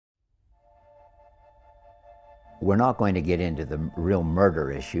We're not going to get into the real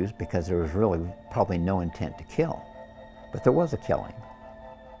murder issues because there was really probably no intent to kill, but there was a killing.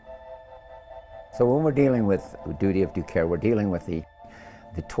 So when we're dealing with duty of due care, we're dealing with the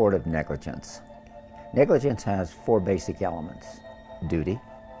tort of negligence. Negligence has four basic elements: duty,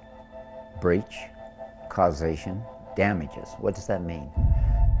 breach, causation, damages. What does that mean?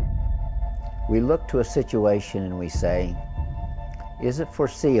 We look to a situation and we say, is it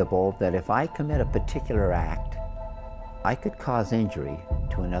foreseeable that if I commit a particular act, I could cause injury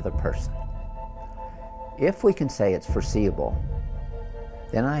to another person? If we can say it's foreseeable,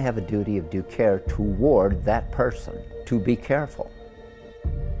 then I have a duty of due care toward that person to be careful.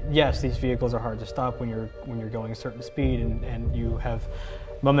 Yes, these vehicles are hard to stop when you're going a certain speed and you have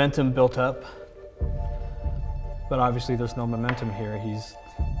momentum built up. But obviously there's no momentum here.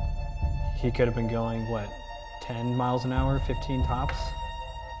 He could have been going, what, 10 miles an hour, 15 tops?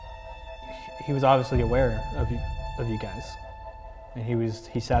 He was obviously aware of you guys. And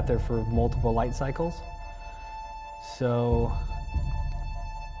he sat there for multiple light cycles. So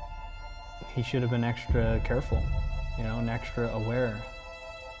he should have been extra careful, you know, and extra aware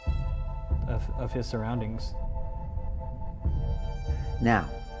of his surroundings. Now,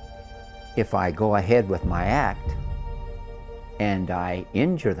 if I go ahead with my act and I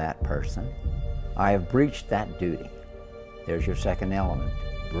injure that person, I have breached that duty. There's your second element,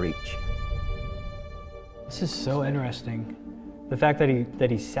 breach. This is so interesting. The fact that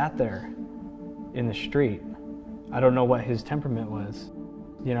he sat there in the street, I don't know what his temperament was.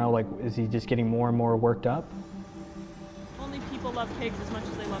 You know, like, is he just getting more and more worked up? Only people love pigs as much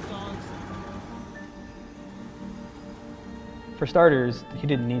as they love dogs. For starters, he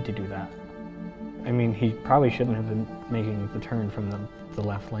didn't need to do that. I mean, he probably shouldn't have been making the turn from the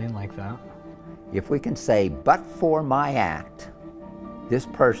left lane like that. If we can say, but for my act, this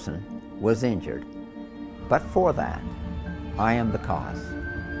person was injured, but for that, I am the cause.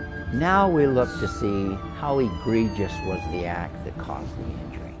 Now we look to see how egregious was the act that caused the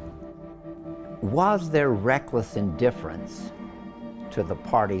injury. Was there reckless indifference to the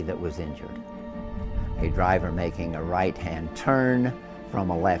party that was injured? A driver making a right-hand turn from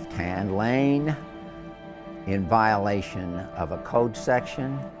a left-hand lane in violation of a code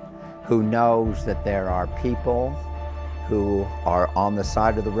section, who knows that there are people who are on the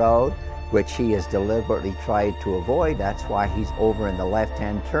side of the road, which he has deliberately tried to avoid. That's why he's over in the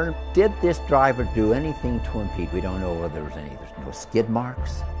left-hand turn. Did this driver do anything to impede? We don't know whether there's no skid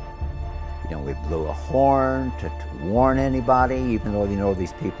marks. You know, we blew a horn to warn anybody, even though you know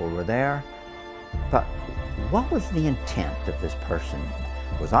these people were there. But what was the intent of this person?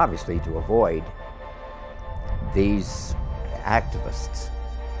 It was obviously to avoid these activists.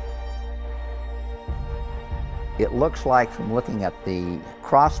 It looks like, from looking at the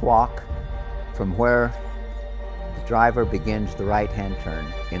crosswalk, from where the driver begins the right-hand turn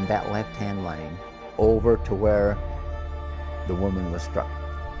in that left-hand lane, over to where the woman was struck.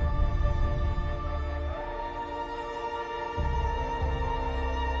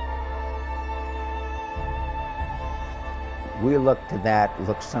 We look to that,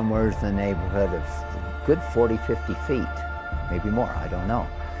 look somewhere in the neighborhood of good 40, 50 feet, maybe more, I don't know.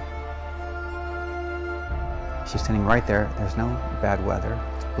 She's standing right there. There's no bad weather.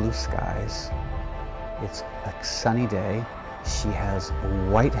 It's blue skies. It's a sunny day. She has a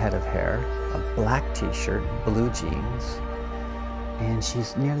white head of hair, a black t-shirt, blue jeans, and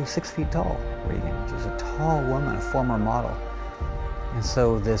she's nearly 6 feet tall, Regan. She's a tall woman, a former model. And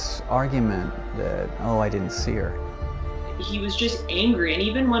so this argument that, oh, I didn't see her. He was just angry, and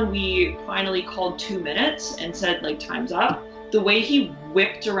even when we finally called 2 minutes and said, like, time's up, the way he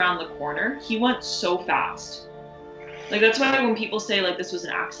whipped around the corner, he went so fast. Like, that's why when people say, like, this was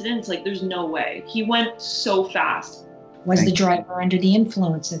an accident, it's like, there's no way. He went so fast. Was the driver under the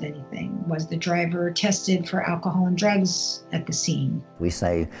influence of anything? Was the driver tested for alcohol and drugs at the scene? We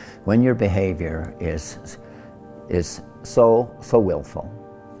say, when your behavior is so willful,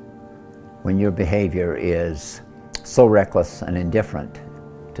 when your behavior is so reckless and indifferent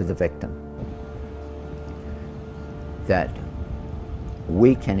to the victim, that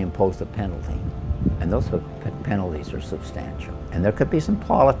we can impose a penalty, and those penalties are substantial. And there could be some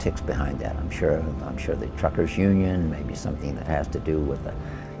politics behind that. I'm sure the truckers' union, maybe something that has to do with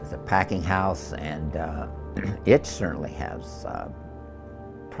the packing house, and it certainly has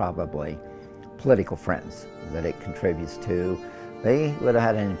probably political friends that it contributes to. They would have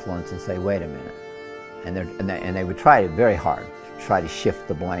had an influence and say, wait a minute. And they would try very hard to try to shift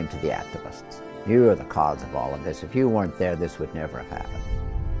the blame to the activists. You are the cause of all of this. If you weren't there, this would never have happened.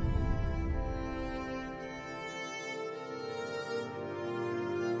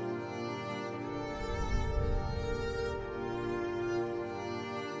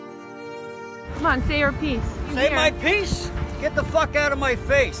 Come on, say your piece. Say my piece? Get the fuck out of my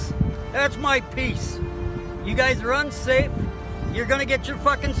face. That's my piece. You guys are unsafe. You're gonna get your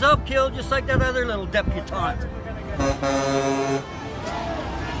fucking self killed just like that other little debutante.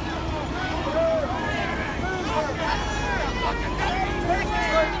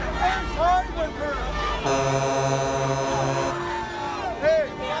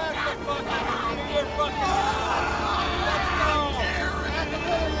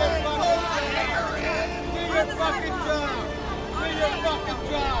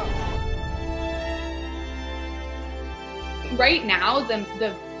 Right now,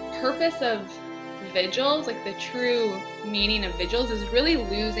 the purpose of vigils, like the true meaning of vigils, is really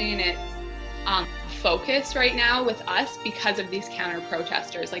losing its focus right now with us because of these counter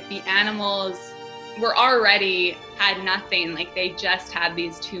protesters. Like the animals were already had nothing, like they just had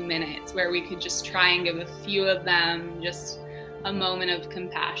these 2 minutes where we could just try and give a few of them just a moment of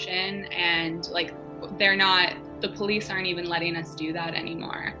compassion, and like the police aren't even letting us do that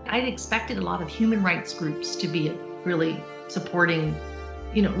anymore. I'd expected a lot of human rights groups to be really supporting,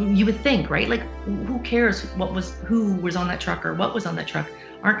 you know, you would think, right? Like, who cares who was on that truck or what was on that truck?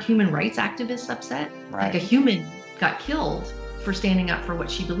 Aren't human rights activists upset? Right. Like a human got killed for standing up for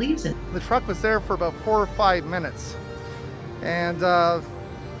what she believes in. The truck was there for about 4 or 5 minutes. And all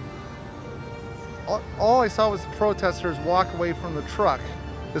I saw was the protesters walk away from the truck.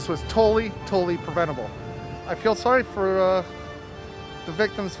 This was totally preventable. I feel sorry for the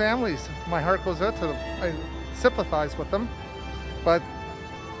victims' families. My heart goes out to them. I sympathize with them, but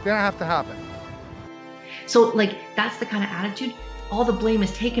it didn't have to happen. So like, that's the kind of attitude. All the blame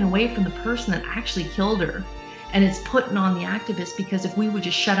is taken away from the person that actually killed her, and it's put on the activists, because if we would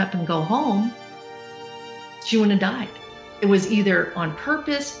just shut up and go home, she wouldn't have died. It was either on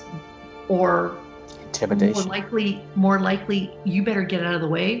purpose or Intimidation. More likely, you better get out of the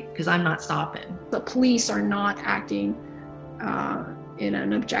way because I'm not stopping. The police are not acting in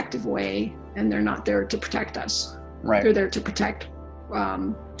an objective way, and they're not there to protect us. Right. They're there to protect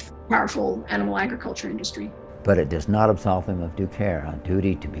powerful animal agriculture industry. But it does not absolve him of due care, on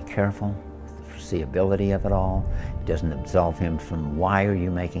duty to be careful, the foreseeability of it all. It doesn't absolve him from why are you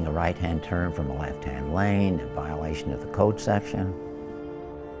making a right-hand turn from a left-hand lane in violation of the code section.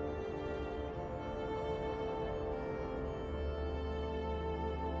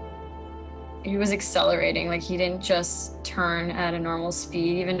 He was accelerating, like he didn't just turn at a normal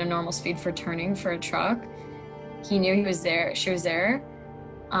speed, even a normal speed for turning for a truck. He knew he was there, she was there.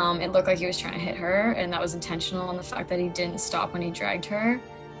 It looked like he was trying to hit her, and that was intentional. And the fact that he didn't stop when he dragged her,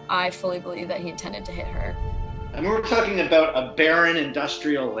 I fully believe that he intended to hit her. And we're talking about a barren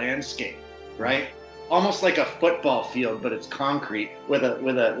industrial landscape, right? Almost like a football field, but it's concrete with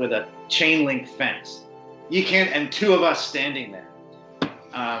a chain link fence. You can't, and two of us standing there.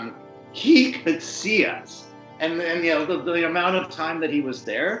 He could see us, and you know the amount of time that he was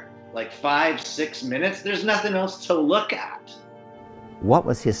there, like 5-6 minutes. There's nothing else to look at. What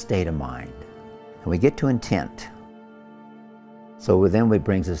was his state of mind? And we get to intent. So then it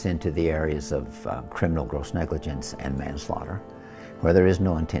brings us into the areas of criminal gross negligence and manslaughter, where there is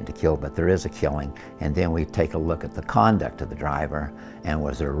no intent to kill, but there is a killing. And then we take a look at the conduct of the driver, and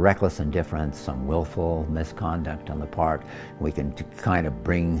was there reckless indifference, some willful misconduct on the part. We can kind of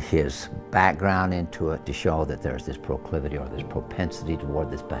bring his background into it to show that there's this proclivity or this propensity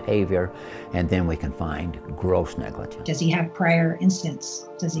toward this behavior, and then we can find gross negligence. Does he have prior incidents?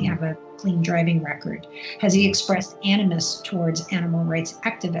 Does he have a clean driving record? Has he expressed animus towards animal rights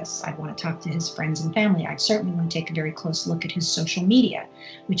activists? I'd want to talk to his friends and family. I'd certainly want to take a very close look at his social media,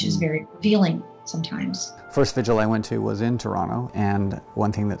 which is very revealing sometimes. First vigil I went to was in Toronto, and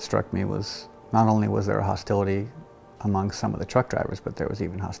one thing that struck me was not only was there a hostility among some of the truck drivers, but there was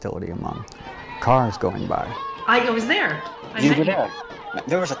even hostility among cars going by. I was there. You were there.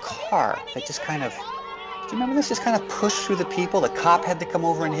 There was a car that just kind of, do you remember this? Just kind of pushed through the people. The cop had to come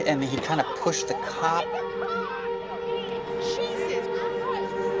over and he kind of pushed the cop.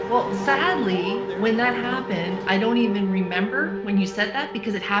 Well, sadly, when that happened, I don't even remember when you said that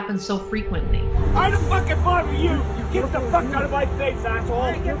because it happens so frequently. I don't fucking bother you! You get the fuck out of my face,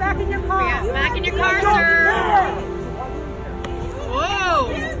 asshole! Get back in your car! Yeah, back in your car, sir! Whoa!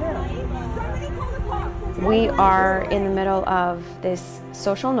 We are in the middle of this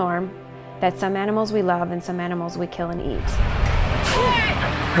social norm that some animals we love and some animals we kill and eat.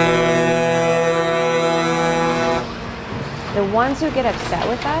 The ones who get upset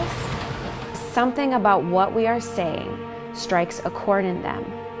with us, something about what we are saying strikes a chord in them.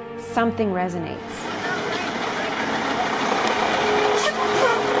 Something resonates.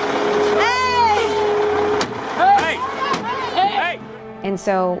 And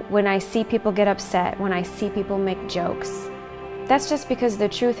so when I see people get upset, when I see people make jokes, that's just because the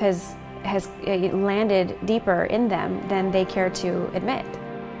truth has landed deeper in them than they care to admit.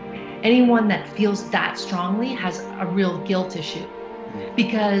 Anyone that feels that strongly has a real guilt issue.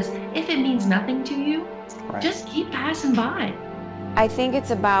 Because if it means nothing to you, just keep passing by. I think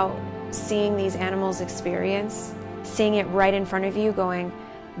it's about seeing these animals experience, seeing it right in front of you, going,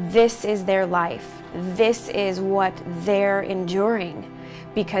 this is their life. This is what they're enduring,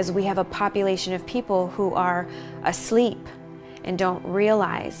 because we have a population of people who are asleep and don't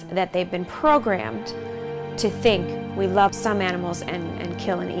realize that they've been programmed to think we love some animals and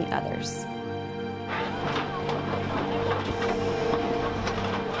kill and eat others.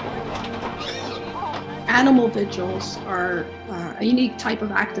 Animal vigils are a unique type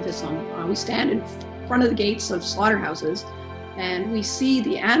of activism. We stand in front of the gates of slaughterhouses and we see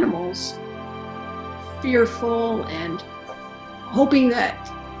the animals fearful and hoping that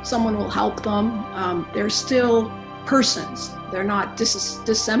someone will help them. They're still persons. They're not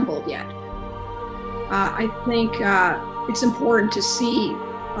disassembled yet. I think it's important to see,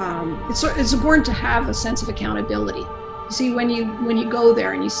 it's important to have a sense of accountability. You see, when you go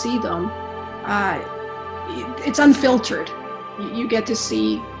there and you see them, it's unfiltered. You get to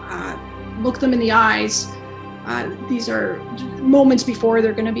see, look them in the eyes. These are moments before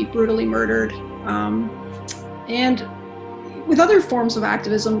they're going to be brutally murdered. And with other forms of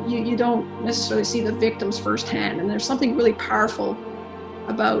activism, you don't necessarily see the victims firsthand. And there's something really powerful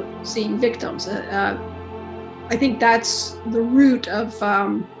about seeing victims. I think that's the root of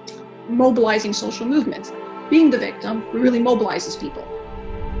mobilizing social movements. Being the victim really mobilizes people.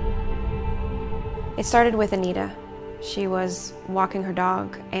 It started with Anita. She was walking her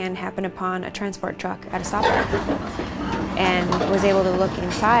dog and happened upon a transport truck at a stoplight and was able to look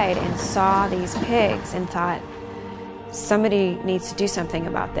inside and saw these pigs and thought, somebody needs to do something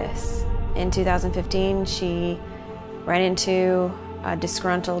about this. In 2015, she ran into a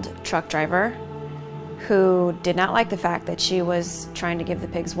disgruntled truck driver who did not like the fact that she was trying to give the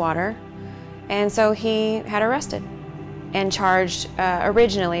pigs water, and so he had arrested and charged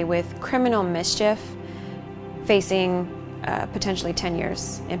originally with criminal mischief, facing potentially 10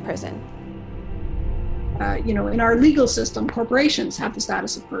 years in prison. In our legal system, corporations have the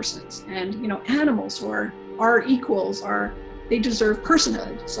status of persons, and animals who are our equals they deserve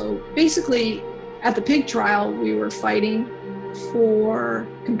personhood. So basically, at the pig trial, we were fighting for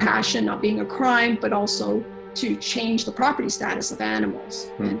compassion not being a crime, but also to change the property status of animals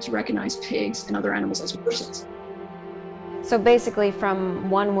and to recognize pigs and other animals as persons. So basically, from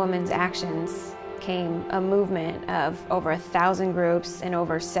one woman's actions came a movement of over 1,000 groups in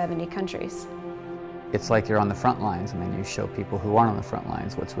over 70 countries. It's like you're on the front lines, and then you show people who aren't on the front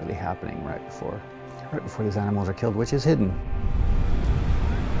lines what's really happening right before these animals are killed, which is hidden.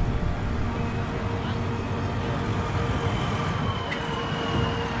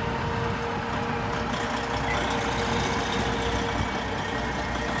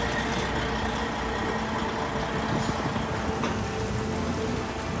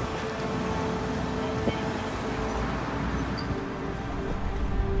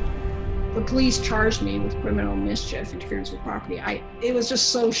 The police charged me with criminal mischief, interference with property. It was just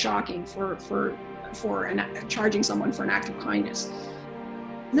so shocking for charging someone for an act of kindness.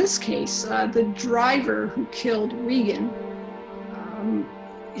 In this case, the driver who killed Regan,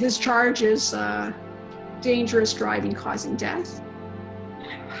 his charge is dangerous driving causing death.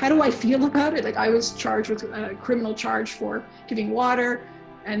 How do I feel about it? Like, I was charged with a criminal charge for giving water,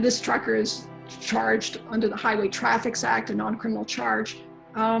 and this trucker is charged under the Highway Traffic Act, a non-criminal charge.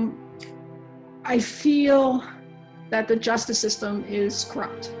 I feel that the justice system is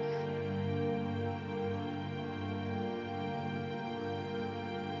corrupt.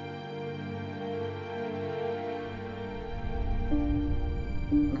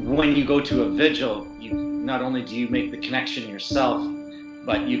 When you go to a vigil, not only do you make the connection yourself,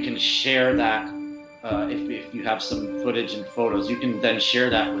 but you can share that. If you have some footage and photos, you can then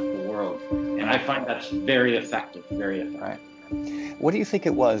share that with the world. And I find that's very effective, very effective. Right. What do you think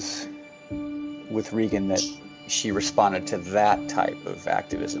it was with Regan that she responded to that type of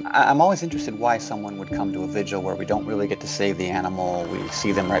activism? I'm always interested why someone would come to a vigil where we don't really get to save the animal. We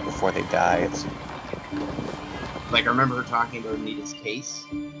see them right before they die. Like, I remember her talking about Anita's case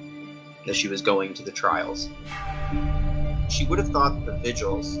because she was going to the trials. She would have thought that the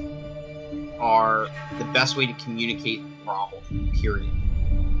vigils are the best way to communicate the problem, period.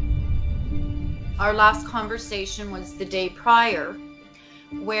 Our last conversation was the day prior,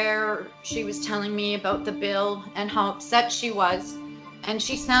 where she was telling me about the bill and how upset she was. And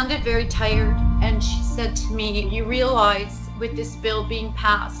she sounded very tired, and she said to me, "You realize with this bill being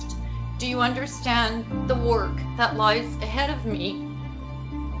passed. Do you understand the work that lies ahead of me?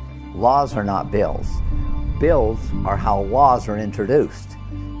 Laws are not bills. Bills are how laws are introduced.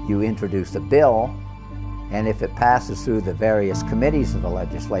 You introduce a bill, and if it passes through the various committees of the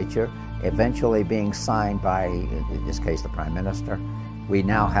legislature, eventually being signed by, in this case, the Prime Minister, we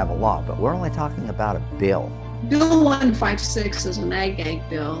now have a law. But we're only talking about a bill. Bill 156 is an ag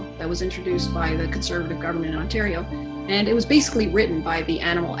bill that was introduced by the Conservative government in Ontario, and it was basically written by the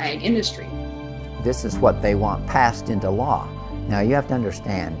animal ag industry. This is what they want passed into law. Now you have to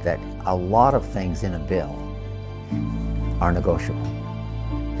understand that a lot of things in a bill are negotiable.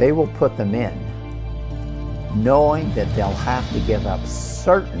 They will put them in knowing that they'll have to give up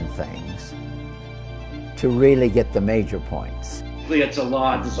certain things to really get the major points. It's a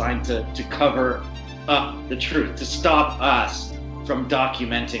law designed to cover up the truth, to stop us from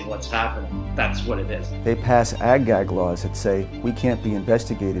documenting what's happening. That's what it is. They pass ag-gag laws that say we can't be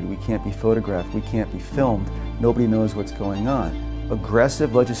investigated, we can't be photographed, we can't be filmed, nobody knows what's going on.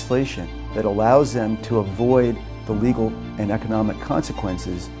 Aggressive legislation that allows them to avoid the legal and economic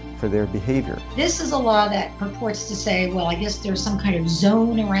consequences for their behavior. This is a law that purports to say, well, I guess there's some kind of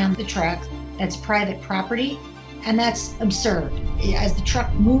zone around the truck that's private property, and that's absurd. As the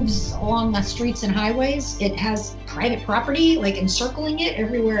truck moves along the streets and highways, it has private property, like encircling it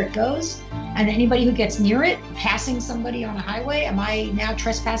everywhere it goes, and anybody who gets near it, passing somebody on a highway, am I now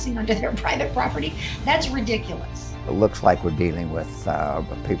trespassing onto their private property? That's ridiculous. It looks like we're dealing with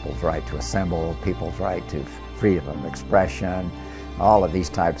people's right to assemble, people's right to freedom of expression. All of these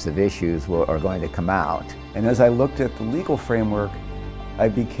types of issues are going to come out. And as I looked at the legal framework, I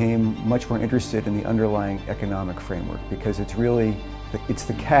became much more interested in the underlying economic framework, because it's really, it's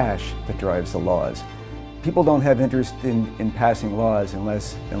the cash that drives the laws. People don't have interest in passing laws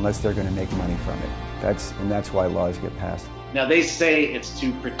unless they're going to make money from it. That's why laws get passed. Now they say it's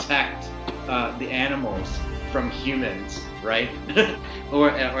to protect the animals from humans, right?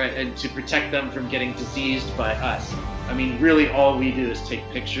 and to protect them from getting diseased by us. I mean, really all we do is take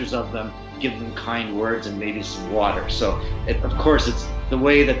pictures of them, give them kind words and maybe some water. So of course it's the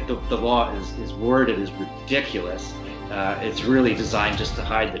way that the law is worded is ridiculous. It's really designed just to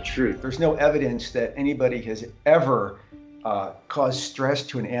hide the truth. There's no evidence that anybody has ever caused stress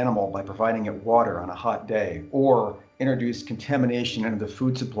to an animal by providing it water on a hot day, or introduced contamination into the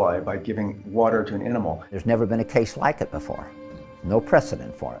food supply by giving water to an animal. There's never been a case like it before. No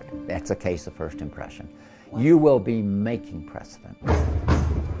precedent for it. That's a case of first impression. You will be making precedent.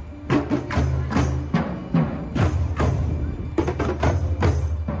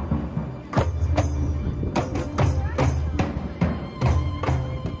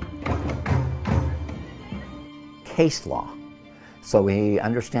 Case law. So we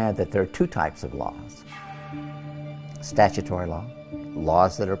understand that there are two types of laws. Statutory law,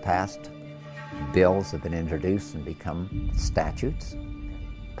 laws that are passed, bills have been introduced and become statutes,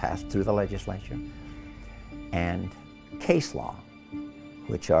 passed through the legislature, and case law,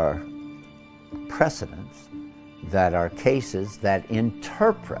 which are precedents that are cases that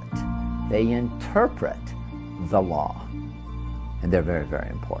interpret the law, and they're very, very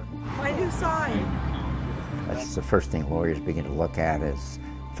important. My new sign. That's the first thing lawyers begin to look at is,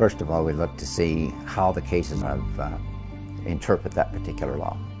 first of all, we look to see how the cases interpret that particular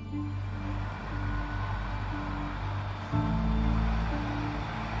law.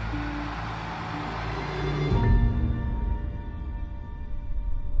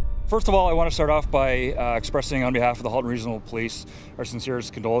 First of all, I want to start off by expressing on behalf of the Halton Regional Police our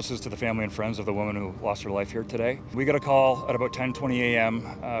sincerest condolences to the family and friends of the woman who lost her life here today. We got a call at about 10:20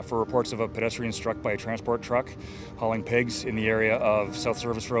 a.m. For reports of a pedestrian struck by a transport truck hauling pigs in the area of South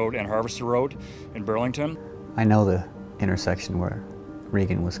Service Road and Harvester Road in Burlington. I know the intersection where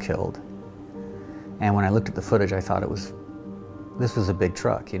Regan was killed, and when I looked at the footage, I thought this was a big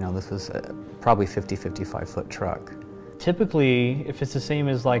truck. You know, this was probably 50-55 foot truck. Typically, if it's the same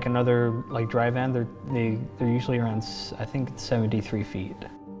as like another dry van, they're usually around, I think, 73 feet.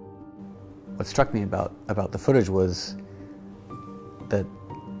 What struck me about the footage was that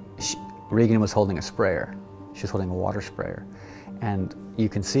Regan was holding a sprayer. She was holding a water sprayer, and you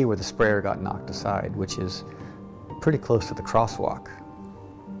can see where the sprayer got knocked aside, which is pretty close to the crosswalk.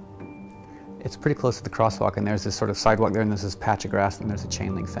 It's pretty close to the crosswalk, and there's this sort of sidewalk there, and there's this patch of grass, and there's a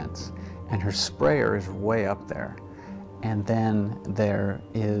chain link fence, and her sprayer is way up there. And then there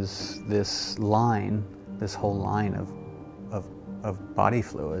is this line, this whole line of body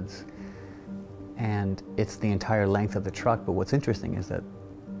fluids, and it's the entire length of the truck. But what's interesting is that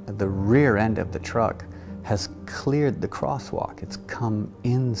the rear end of the truck has cleared the crosswalk. It's come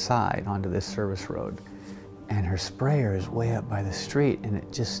inside onto this service road, and her sprayer is way up by the street, and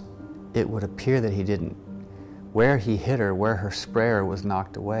it would appear that he didn't. Where he hit her, where her sprayer was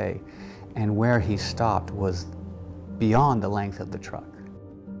knocked away, and where he stopped was beyond the length of the truck.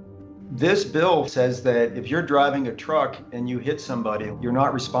 This bill says that if you're driving a truck and you hit somebody, you're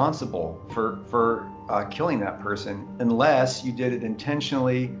not responsible for killing that person unless you did it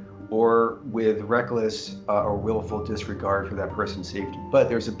intentionally or with reckless or willful disregard for that person's safety. But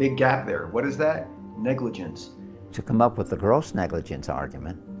there's a big gap there. What is that? Negligence. To come up with the gross negligence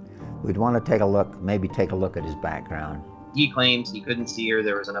argument, we'd want to maybe take a look at his background. He claims he couldn't see her,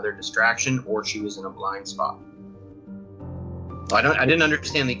 there was another distraction, or she was in a blind spot. I didn't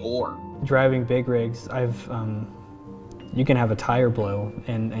understand the or. Driving big rigs, you can have a tire blow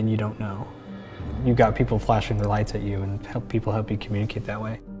and you don't know. You've got people flashing their lights at you and people help you communicate that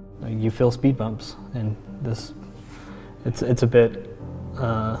way. You feel speed bumps, and it's a bit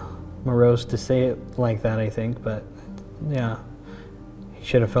morose to say it like that, I think, but yeah, he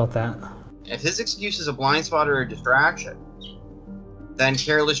should have felt that. If his excuse is a blind spot or a distraction, then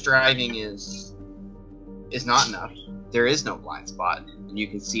careless driving is not enough. There is no blind spot. And you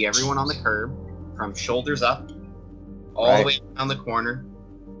can see everyone on the curb from shoulders up all the way down the corner.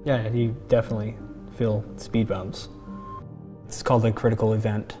 Yeah, you definitely feel speed bumps. It's called a critical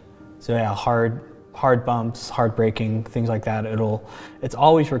event. So yeah, hard bumps, hard braking, things like that. It's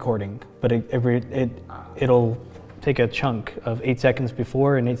always recording, but it'll take a chunk of 8 seconds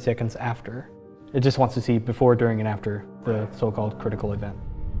before and 8 seconds after. It just wants to see before, during, and after the so-called critical event.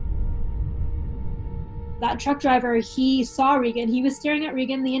 That truck driver, he saw Regan. He was staring at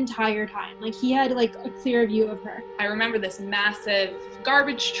Regan the entire time. Like, he had like a clear view of her. I remember this massive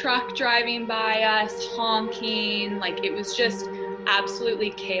garbage truck driving by us, honking. Like, it was just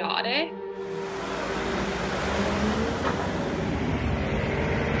absolutely chaotic.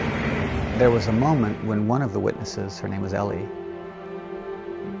 There was a moment when one of the witnesses, her name was Ellie,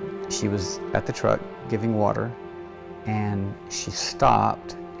 she was at the truck giving water, and she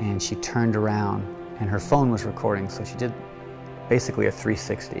stopped and she turned around, and her phone was recording, so she did basically a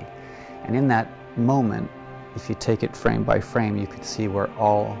 360. And in that moment, if you take it frame by frame, you could see where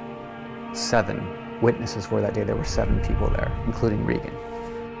all 7 witnesses were that day. There were 7 people there, including Regan.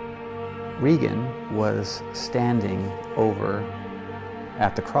 Regan was standing over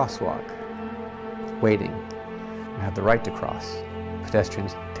at the crosswalk, waiting, and had the right to cross.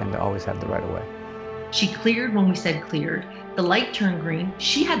 Pedestrians tend to always have the right of way. She cleared when we said cleared. The light turned green.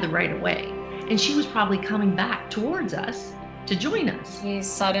 She had the right of way. And she was probably coming back towards us to join us. He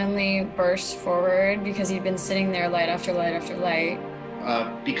suddenly burst forward because he'd been sitting there light after light after light.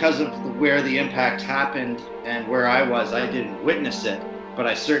 Because of where the impact happened and where I was, I didn't witness it, but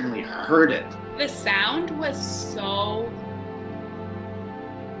I certainly heard it. The sound was so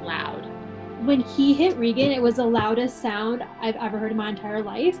loud. When he hit Regan, it was the loudest sound I've ever heard in my entire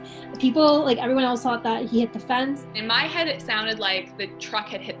life. People, like everyone else, thought that he hit the fence. In my head, it sounded like the truck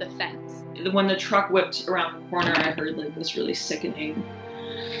had hit the fence. When the truck whipped around the corner, I heard like this really sickening,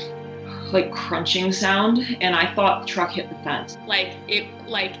 like crunching sound, and I thought the truck hit the fence.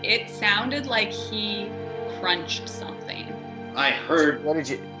 It sounded like he crunched something. I heard. What'd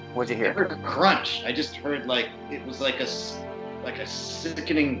you hear? I heard a crunch. I just heard it was like a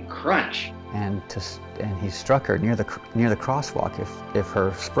sickening crunch. And he struck her near the crosswalk if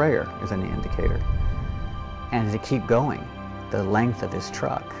her sprayer is any indicator. And to keep going, the length of his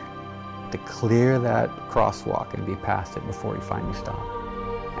truck, to clear that crosswalk and be past it before he finally stopped.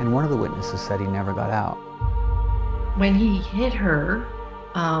 And one of the witnesses said he never got out. When he hit her,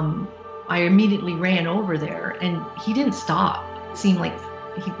 I immediately ran over there, and he didn't stop. It seemed like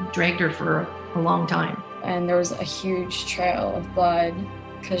he dragged her for a long time. And there was a huge trail of blood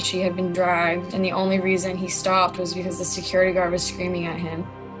because she had been dragged, and the only reason he stopped was because the security guard was screaming at him.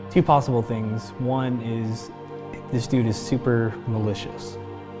 2 possible things. One is this dude is super malicious.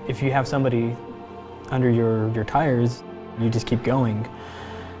 If you have somebody under your tires, you just keep going,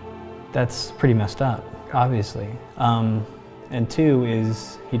 that's pretty messed up, obviously. And 2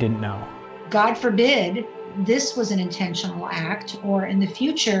 is he didn't know. God forbid this was an intentional act, or in the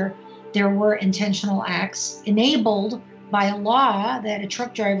future, there were intentional acts enabled by a law that a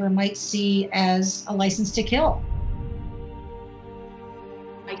truck driver might see as a license to kill.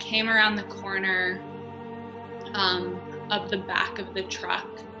 I came around the corner of the back of the truck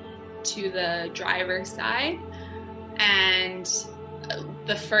to the driver's side, and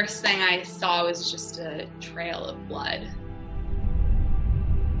the first thing I saw was just a trail of blood.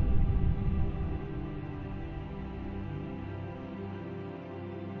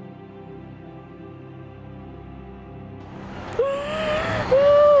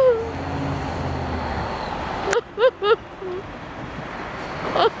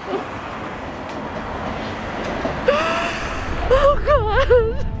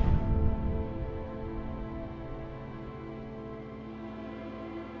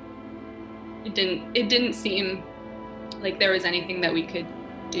 It didn't seem like there was anything that we could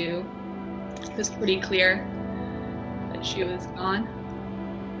do. It was pretty clear that she was gone.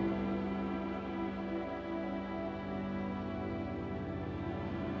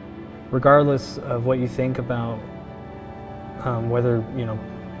 Regardless of what you think about whether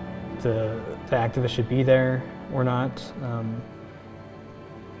the activist should be there or not,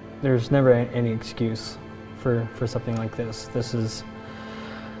 there's never any excuse for something like this. This is,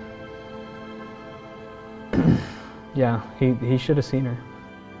 yeah, he should have seen her.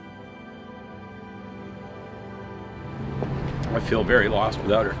 I feel very lost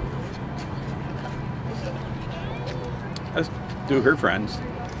without her, as do her friends.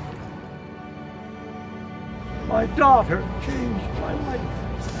 My daughter changed my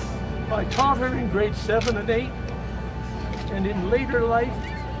life. I taught her in grades 7 and 8, and in later life,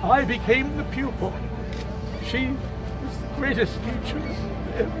 I became the pupil. She was the greatest teacher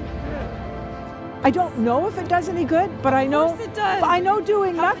I ever had. I don't know if it does any good, but I know it does. I know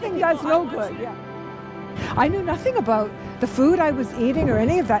doing nothing does no good. Yeah. I knew nothing about the food I was eating or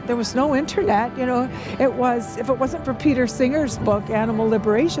any of that. There was no internet, It was, if it wasn't for Peter Singer's book, Animal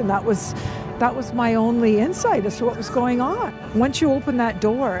Liberation, that was my only insight as to what was going on. Once you open that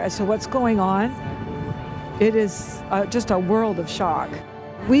door as to what's going on, it is just a world of shock.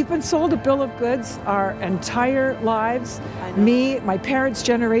 We've been sold a bill of goods our entire lives. Me, my parents'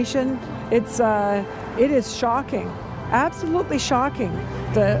 generation. It is shocking, absolutely shocking.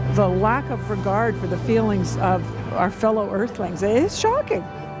 The lack of regard for the feelings of our fellow Earthlings. It is shocking.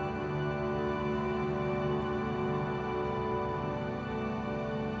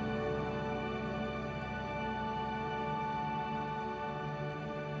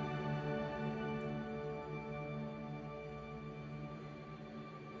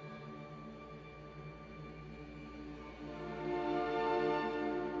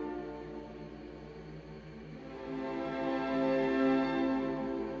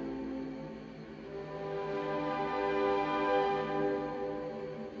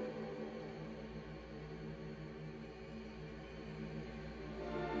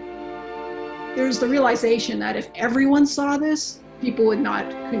 There's the realization that if everyone saw this, people would not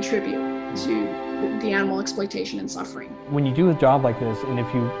contribute to the animal exploitation and suffering. When you do a job like this, and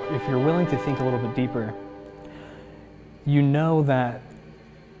if you're willing to think a little bit deeper, you know that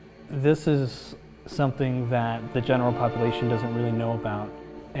this is something that the general population doesn't really know about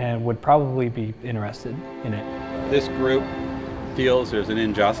and would probably be interested in it. This group feels there's an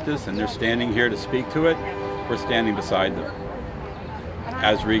injustice and they're standing here to speak to it. We're standing beside them,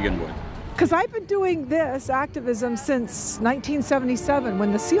 as Regan would. Because I've been doing this activism since 1977,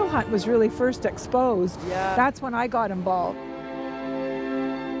 when the seal hunt was really first exposed. Yeah. That's when I got involved.